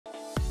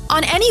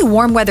On any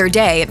warm weather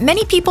day,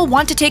 many people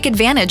want to take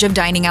advantage of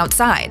dining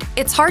outside.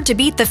 It's hard to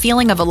beat the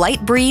feeling of a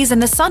light breeze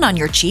and the sun on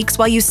your cheeks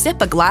while you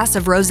sip a glass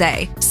of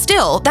rosé.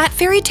 Still, that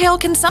fairy tale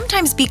can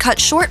sometimes be cut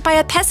short by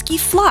a pesky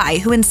fly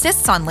who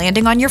insists on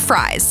landing on your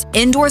fries.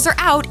 Indoors or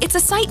out, it's a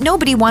sight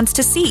nobody wants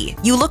to see.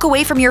 You look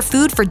away from your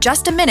food for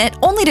just a minute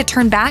only to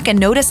turn back and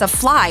notice a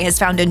fly has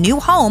found a new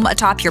home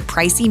atop your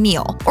pricey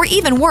meal. Or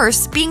even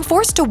worse, being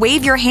forced to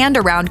wave your hand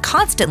around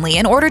constantly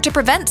in order to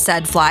prevent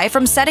said fly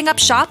from setting up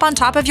shop on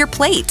top of your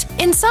plate.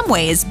 In some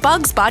ways,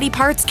 bugs' body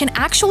parts can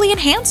actually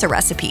enhance a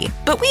recipe,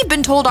 but we've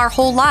been told our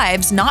whole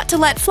lives not to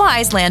let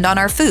flies land on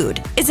our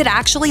food. Is it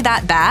actually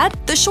that bad?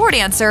 The short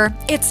answer,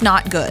 it's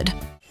not good.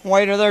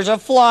 Waiter, there's a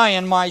fly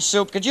in my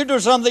soup. Could you do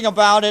something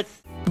about it?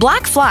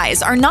 Black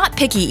flies are not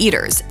picky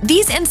eaters.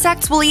 These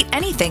insects will eat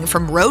anything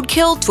from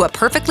roadkill to a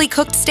perfectly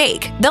cooked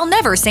steak. They'll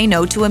never say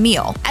no to a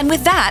meal. And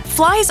with that,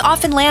 flies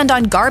often land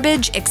on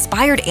garbage,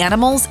 expired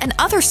animals, and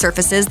other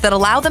surfaces that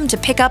allow them to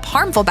pick up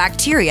harmful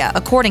bacteria,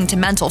 according to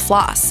Mental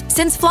Floss.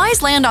 Since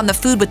flies land on the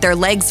food with their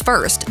legs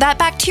first, that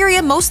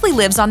bacteria mostly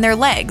lives on their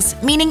legs,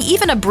 meaning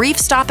even a brief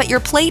stop at your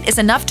plate is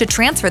enough to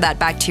transfer that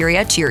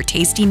bacteria to your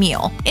tasty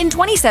meal. In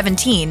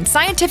 2017,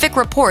 scientific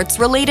reports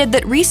related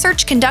that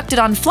research conducted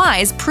on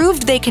flies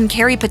proved they can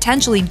carry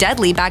potentially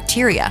deadly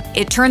bacteria.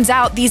 It turns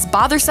out these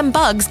bothersome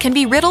bugs can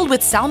be riddled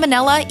with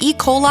Salmonella, E.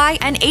 coli,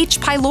 and H.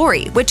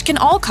 pylori, which can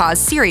all cause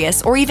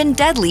serious or even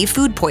deadly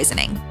food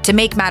poisoning. To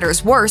make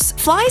matters worse,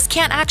 flies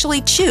can't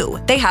actually chew.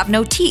 They have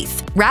no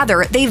teeth.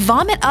 Rather, they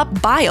vomit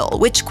up bile,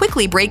 which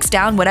quickly breaks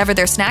down whatever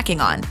they're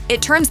snacking on.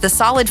 It turns the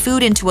solid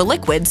food into a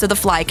liquid so the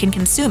fly can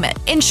consume it.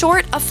 In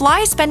short, a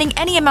fly spending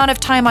any amount of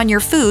time on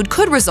your food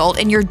could result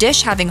in your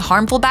dish having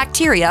harmful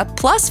bacteria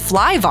plus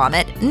fly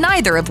vomit,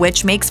 neither of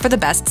which makes for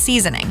the best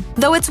seasoning.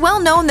 Though it's well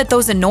known that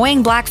those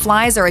annoying black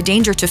flies are a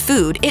danger to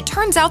food, it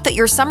turns out that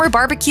your summer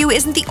barbecue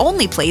isn't the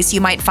only place you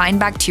might find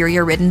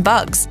bacteria-ridden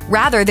bugs.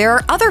 Rather, there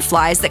are other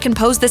flies that can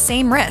pose the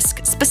same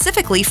risk,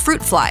 specifically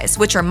fruit flies,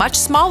 which are much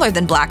smaller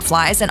than black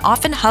flies and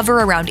often hover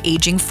around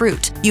aging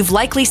fruit. You've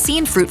likely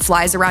seen fruit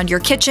flies around your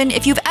kitchen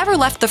if you've ever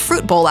left the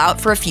fruit bowl out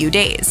for a few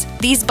days.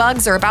 These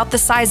bugs are about the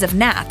size of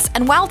gnats,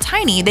 and while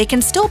tiny, they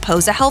can still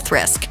pose a health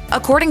risk.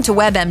 According to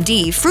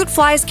WebMD, fruit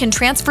flies can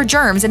transfer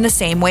germs in the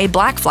same way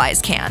black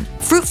flies can.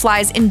 Fruit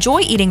flies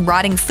enjoy eating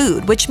rotting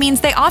food, which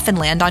means they often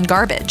land on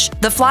garbage.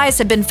 The flies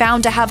have been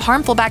found to have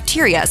harmful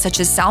bacteria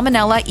such as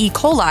Salmonella, E.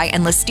 coli,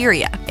 and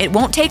Listeria. It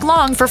won't take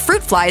long for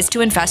fruit flies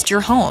to infest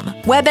your home.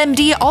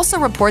 WebMD also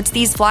reports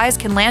these flies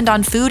can land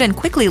on food and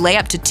quickly lay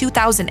up to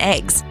 2,000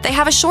 eggs. They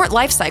have a short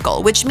life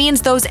cycle, which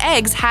means those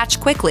eggs hatch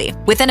quickly.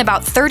 Within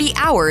about 30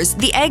 hours,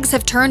 the eggs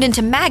have turned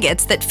into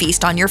maggots that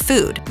feast on your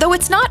food. Though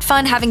it's not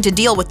fun having to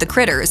deal with the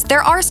critters,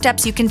 there are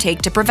steps you can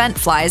take to prevent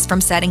flies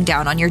from setting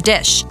down on your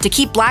dish. To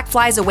keep black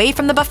flies away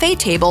from the buffet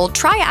table,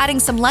 try adding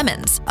some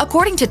lemons.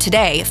 According to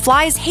Today,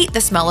 flies hate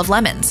the smell of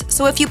lemons,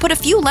 so if you put a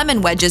few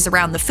lemon wedges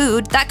around the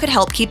food, that could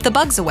help keep the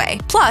bugs away.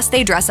 Plus,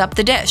 they dress up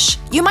the dish.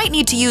 You might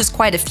need to use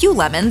quite a few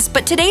lemons,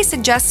 but Today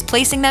suggests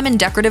placing them in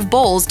decorative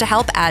bowls to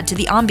help add to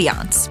the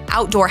ambiance.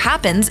 Outdoor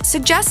Happens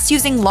suggests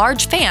using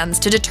large fans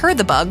to deter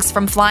the bugs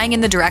from flying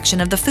in the direction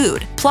of the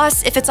food.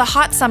 Plus, if it's a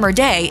hot summer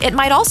day, it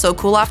might also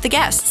cool off the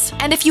guests.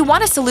 And if you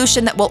want a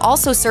solution that will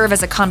also serve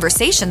as a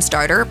conversation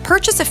starter,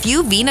 purchase a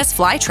few Venus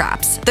fly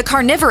traps. The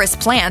carnivorous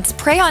plants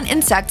prey on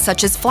insects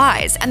such as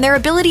flies, and their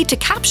ability to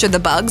capture the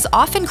bugs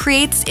often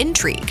creates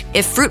intrigue.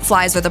 If fruit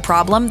flies are the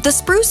problem, the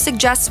spruce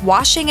suggests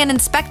washing and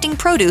inspecting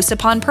produce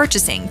upon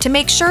purchasing to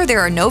make sure there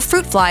are no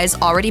fruit flies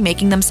already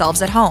making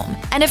themselves at home.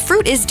 And if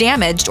fruit is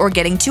damaged or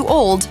getting too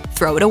old,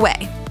 throw it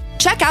away.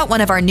 Check out one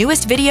of our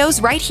newest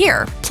videos right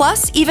here.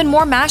 Plus, even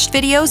more mashed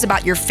videos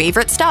about your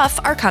favorite stuff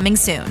are coming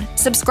soon.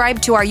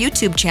 Subscribe to our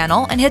YouTube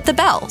channel and hit the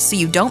bell so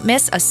you don't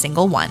miss a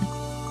single one.